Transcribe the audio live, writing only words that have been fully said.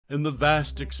In the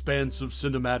vast expanse of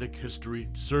cinematic history,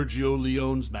 Sergio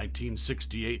Leone's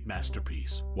 1968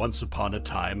 masterpiece, Once Upon a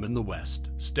Time in the West,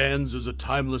 stands as a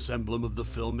timeless emblem of the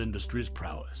film industry's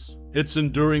prowess. Its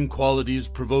enduring qualities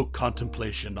provoke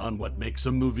contemplation on what makes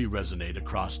a movie resonate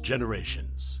across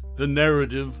generations. The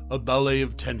narrative, a ballet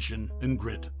of tension and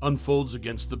grit, unfolds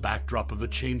against the backdrop of a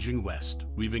changing West,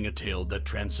 weaving a tale that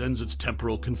transcends its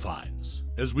temporal confines.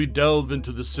 As we delve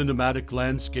into the cinematic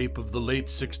landscape of the late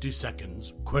 60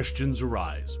 seconds, questions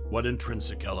arise. What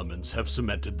intrinsic elements have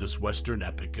cemented this Western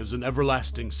epic as an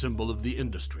everlasting symbol of the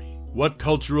industry? What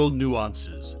cultural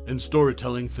nuances and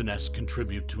storytelling finesse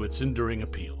contribute to its enduring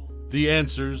appeal? The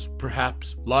answers,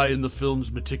 perhaps, lie in the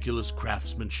film's meticulous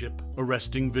craftsmanship,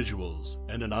 arresting visuals,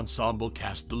 and an ensemble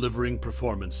cast delivering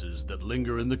performances that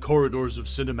linger in the corridors of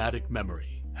cinematic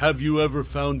memory. Have you ever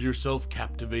found yourself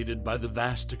captivated by the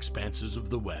vast expanses of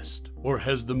the West, or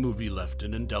has the movie left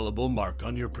an indelible mark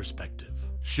on your perspective?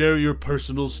 Share your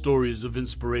personal stories of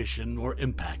inspiration or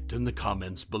impact in the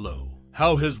comments below.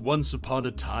 How has Once Upon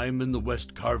a Time in the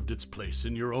West carved its place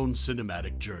in your own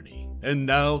cinematic journey? And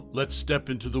now, let's step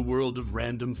into the world of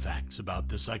random facts about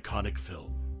this iconic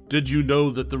film. Did you know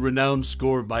that the renowned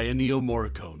score by Ennio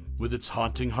Morricone, with its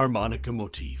haunting harmonica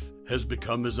motif, has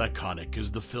become as iconic as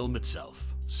the film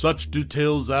itself? Such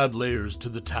details add layers to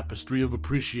the tapestry of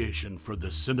appreciation for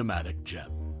this cinematic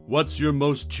gem. What's your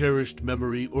most cherished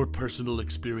memory or personal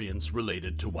experience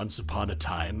related to Once Upon a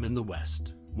Time in the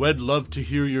West? We'd love to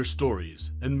hear your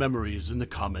stories and memories in the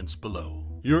comments below.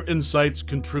 Your insights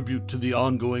contribute to the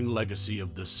ongoing legacy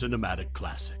of this cinematic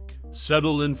classic.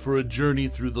 Settle in for a journey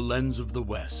through the lens of the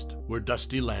West, where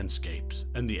dusty landscapes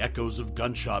and the echoes of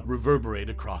gunshot reverberate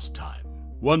across time.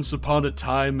 Once Upon a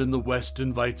Time in the West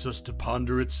invites us to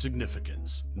ponder its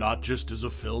significance, not just as a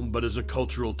film but as a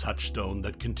cultural touchstone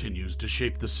that continues to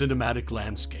shape the cinematic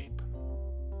landscape.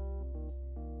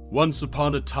 Once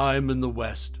Upon a Time in the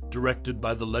West, directed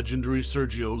by the legendary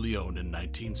Sergio Leone in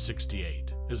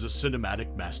 1968, is a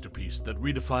cinematic masterpiece that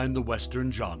redefined the Western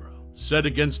genre. Set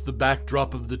against the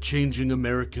backdrop of the changing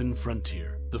American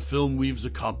frontier, the film weaves a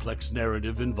complex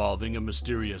narrative involving a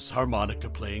mysterious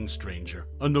harmonica-playing stranger,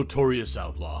 a notorious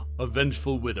outlaw, a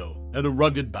vengeful widow, and a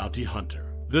rugged bounty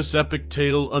hunter. This epic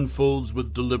tale unfolds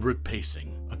with deliberate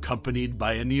pacing, accompanied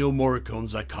by Ennio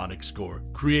Morricone's iconic score,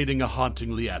 creating a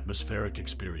hauntingly atmospheric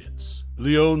experience.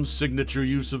 Leone's signature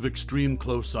use of extreme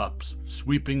close-ups,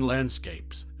 sweeping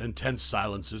landscapes, and tense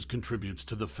silences contributes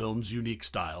to the film's unique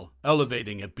style,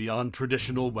 elevating it beyond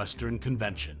traditional Western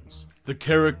conventions. The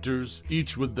characters,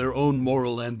 each with their own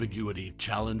moral ambiguity,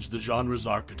 challenge the genre's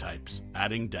archetypes,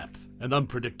 adding depth and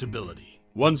unpredictability.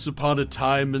 Once Upon a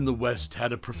Time in the West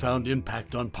had a profound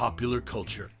impact on popular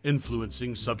culture,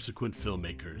 influencing subsequent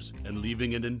filmmakers and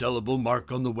leaving an indelible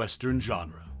mark on the Western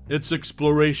genre. Its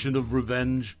exploration of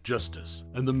revenge, justice,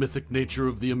 and the mythic nature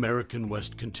of the American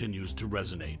West continues to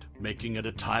resonate, making it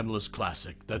a timeless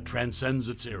classic that transcends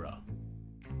its era.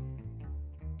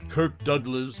 Kirk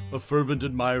Douglas, a fervent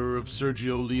admirer of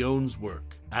Sergio Leone's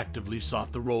work, actively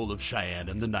sought the role of Cheyenne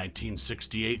in the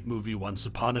 1968 movie Once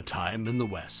Upon a Time in the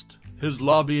West. His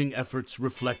lobbying efforts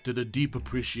reflected a deep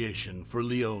appreciation for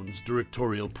Leone's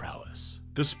directorial prowess.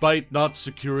 Despite not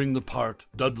securing the part,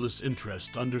 Douglas'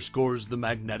 interest underscores the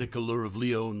magnetic allure of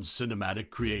Leone's cinematic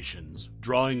creations,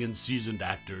 drawing in seasoned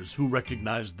actors who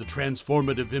recognized the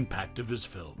transformative impact of his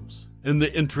films. In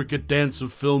the intricate dance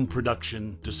of film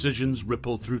production, decisions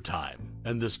ripple through time,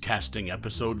 and this casting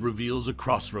episode reveals a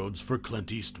crossroads for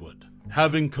Clint Eastwood.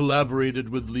 Having collaborated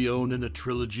with Leone in a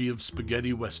trilogy of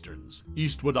spaghetti westerns,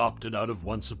 Eastwood opted out of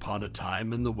Once Upon a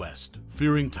Time in the West,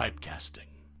 fearing typecasting.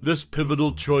 This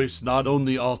pivotal choice not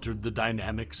only altered the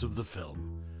dynamics of the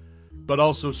film, but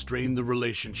also strained the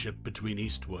relationship between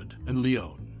Eastwood and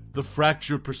Leone. The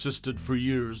fracture persisted for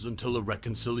years until a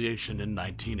reconciliation in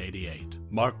 1988,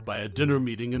 marked by a dinner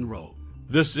meeting in Rome.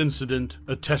 This incident,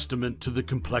 a testament to the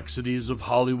complexities of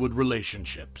Hollywood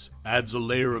relationships, adds a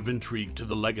layer of intrigue to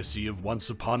the legacy of Once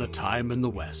Upon a Time in the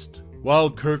West. While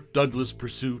Kirk Douglas'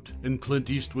 pursuit and Clint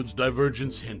Eastwood's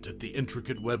divergence hint at the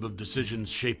intricate web of decisions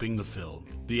shaping the film,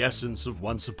 the essence of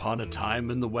Once Upon a Time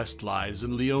in the West lies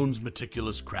in Leone's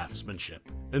meticulous craftsmanship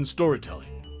and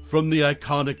storytelling. From the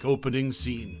iconic opening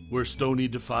scene, where Stony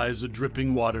defies a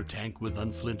dripping water tank with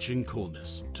unflinching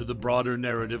coolness, to the broader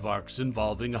narrative arcs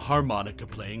involving a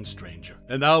harmonica-playing stranger,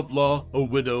 an outlaw, a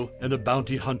widow, and a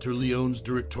bounty hunter, Leone's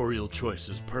directorial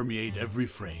choices permeate every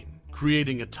frame,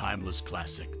 creating a timeless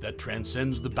classic that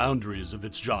transcends the boundaries of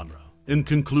its genre. In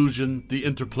conclusion, the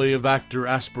interplay of actor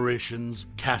aspirations,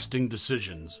 casting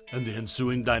decisions, and the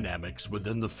ensuing dynamics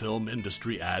within the film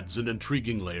industry adds an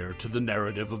intriguing layer to the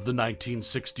narrative of the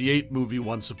 1968 movie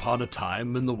Once Upon a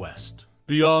Time in the West.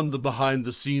 Beyond the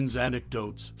behind-the-scenes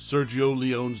anecdotes, Sergio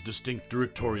Leone's distinct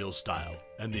directorial style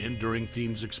and the enduring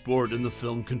themes explored in the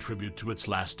film contribute to its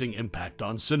lasting impact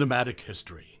on cinematic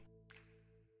history.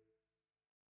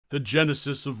 The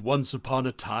genesis of Once Upon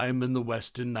a Time in the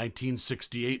West in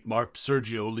 1968 marked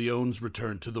Sergio Leone's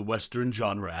return to the Western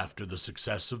genre after the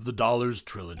success of the Dollars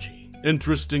trilogy.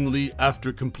 Interestingly,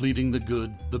 after completing The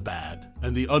Good, the Bad,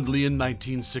 and the Ugly in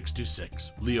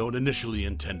 1966, Leone initially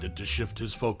intended to shift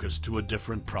his focus to a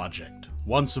different project,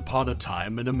 Once Upon a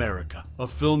Time in America, a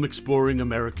film exploring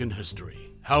American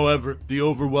history. However, the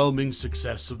overwhelming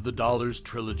success of the Dollars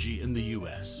trilogy in the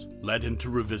U.S. led him to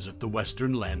revisit the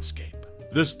Western landscape.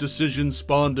 This decision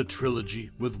spawned a trilogy,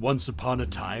 with Once Upon a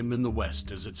Time in the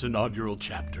West as its inaugural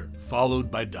chapter,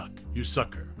 followed by Duck, You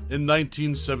Sucker in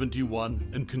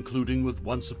 1971, and concluding with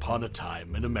Once Upon a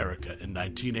Time in America in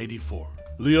 1984.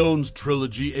 Leone's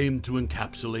trilogy aimed to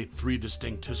encapsulate three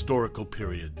distinct historical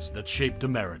periods that shaped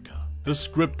America. The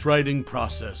script writing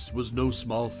process was no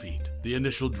small feat. The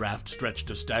initial draft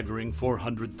stretched a staggering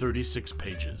 436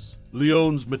 pages.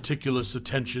 Leone's meticulous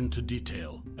attention to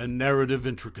detail and narrative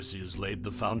intricacies laid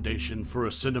the foundation for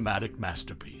a cinematic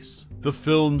masterpiece. The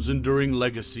film's enduring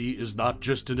legacy is not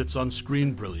just in its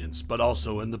on-screen brilliance, but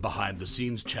also in the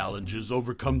behind-the-scenes challenges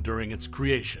overcome during its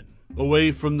creation.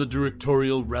 Away from the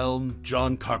directorial realm,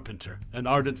 John Carpenter, an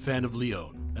ardent fan of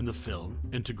Leone, and the film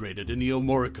integrated Ennio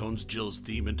Morricone's Jill's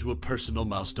theme into a personal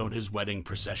milestone, his wedding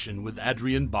procession with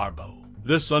Adrian Barbeau.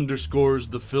 This underscores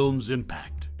the film's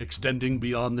impact, extending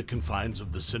beyond the confines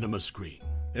of the cinema screen.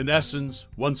 In essence,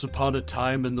 Once Upon a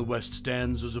Time in the West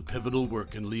stands as a pivotal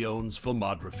work in Leone's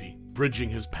filmography, bridging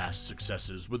his past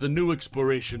successes with a new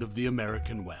exploration of the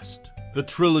American West. The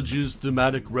trilogy's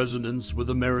thematic resonance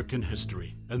with American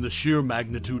history and the sheer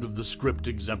magnitude of the script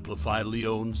exemplify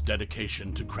Leone's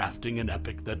dedication to crafting an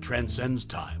epic that transcends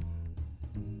time.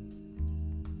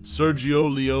 Sergio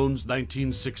Leone's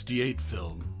 1968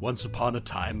 film, Once Upon a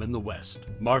Time in the West,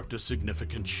 marked a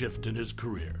significant shift in his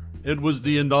career. It was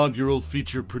the inaugural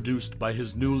feature produced by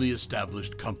his newly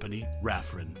established company,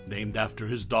 Raffrin, named after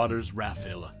his daughters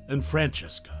Raffaella and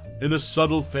Francesca. In a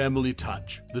subtle family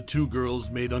touch, the two girls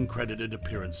made uncredited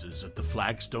appearances at the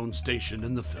flagstone station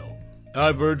in the film.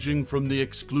 Diverging from the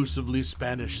exclusively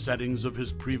Spanish settings of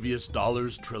his previous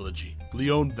Dollars trilogy,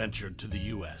 Leone ventured to the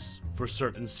U.S. for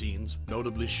certain scenes,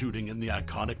 notably shooting in the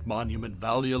iconic Monument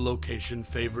Valley, a location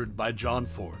favored by John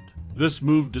Ford. This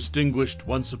move distinguished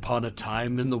Once Upon a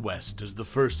Time in the West as the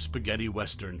first spaghetti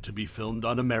western to be filmed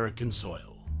on American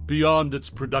soil. Beyond its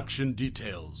production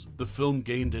details, the film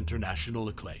gained international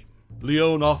acclaim.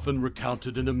 Leone often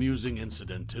recounted an amusing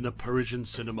incident in a Parisian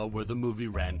cinema where the movie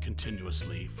ran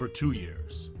continuously for 2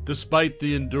 years. Despite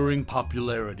the enduring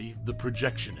popularity, the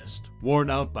projectionist, worn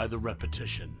out by the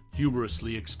repetition,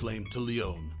 humorously exclaimed to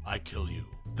Leone, "I kill you."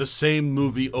 The same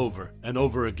movie over and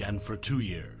over again for 2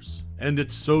 years. And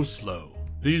it's so slow.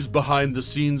 These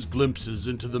behind-the-scenes glimpses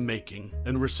into the making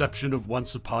and reception of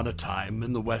Once Upon a Time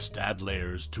in the West add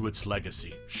layers to its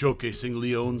legacy, showcasing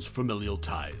Leone's familial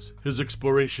ties, his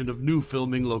exploration of new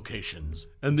filming locations,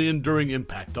 and the enduring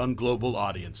impact on global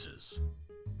audiences.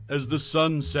 As the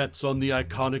sun sets on the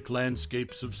iconic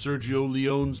landscapes of Sergio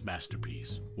Leone's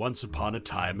masterpiece, Once Upon a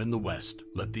Time in the West,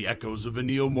 let the echoes of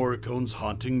Ennio Morricone's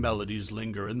haunting melodies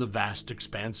linger in the vast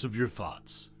expanse of your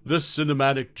thoughts. This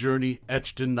cinematic journey,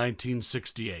 etched in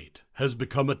 1968, has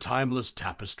become a timeless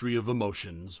tapestry of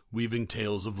emotions, weaving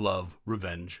tales of love,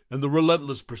 revenge, and the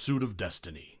relentless pursuit of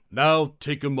destiny. Now,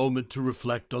 take a moment to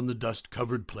reflect on the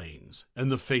dust-covered plains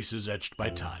and the faces etched by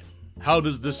time. How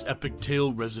does this epic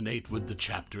tale resonate with the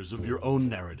chapters of your own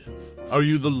narrative? Are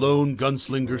you the lone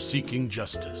gunslinger seeking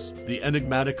justice, the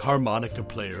enigmatic harmonica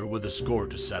player with a score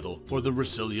to settle, or the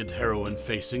resilient heroine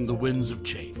facing the winds of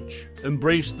change?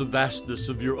 Embrace the vastness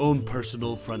of your own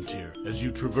personal frontier as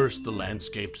you traverse the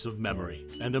landscapes of memory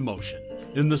and emotion.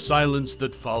 In the silence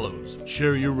that follows,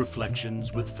 share your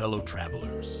reflections with fellow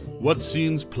travelers. What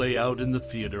scenes play out in the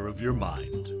theater of your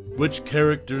mind? Which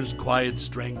character's quiet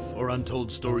strength or untold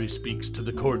story speaks to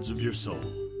the chords of your soul?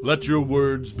 Let your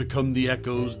words become the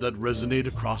echoes that resonate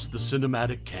across the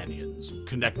cinematic canyons,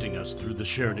 connecting us through the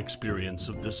shared experience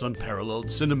of this unparalleled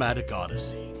cinematic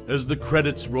odyssey. As the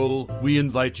credits roll, we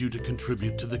invite you to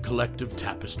contribute to the collective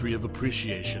tapestry of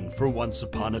appreciation for Once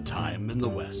Upon a Time in the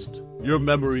West. Your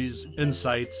memories,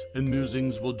 insights, and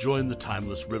musings will join the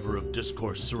timeless river of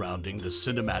discourse surrounding this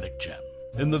cinematic gem.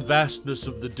 In the vastness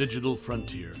of the digital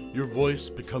frontier, your voice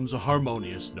becomes a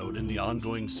harmonious note in the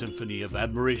ongoing symphony of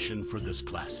admiration for this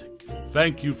classic.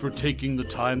 Thank you for taking the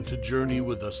time to journey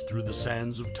with us through the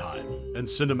sands of time and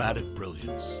cinematic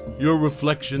brilliance. Your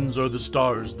reflections are the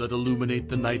stars that illuminate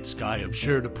the night sky of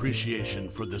shared appreciation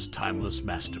for this timeless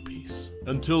masterpiece.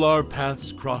 Until our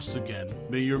paths cross again,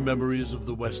 may your memories of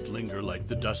the West linger like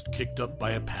the dust kicked up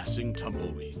by a passing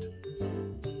tumbleweed.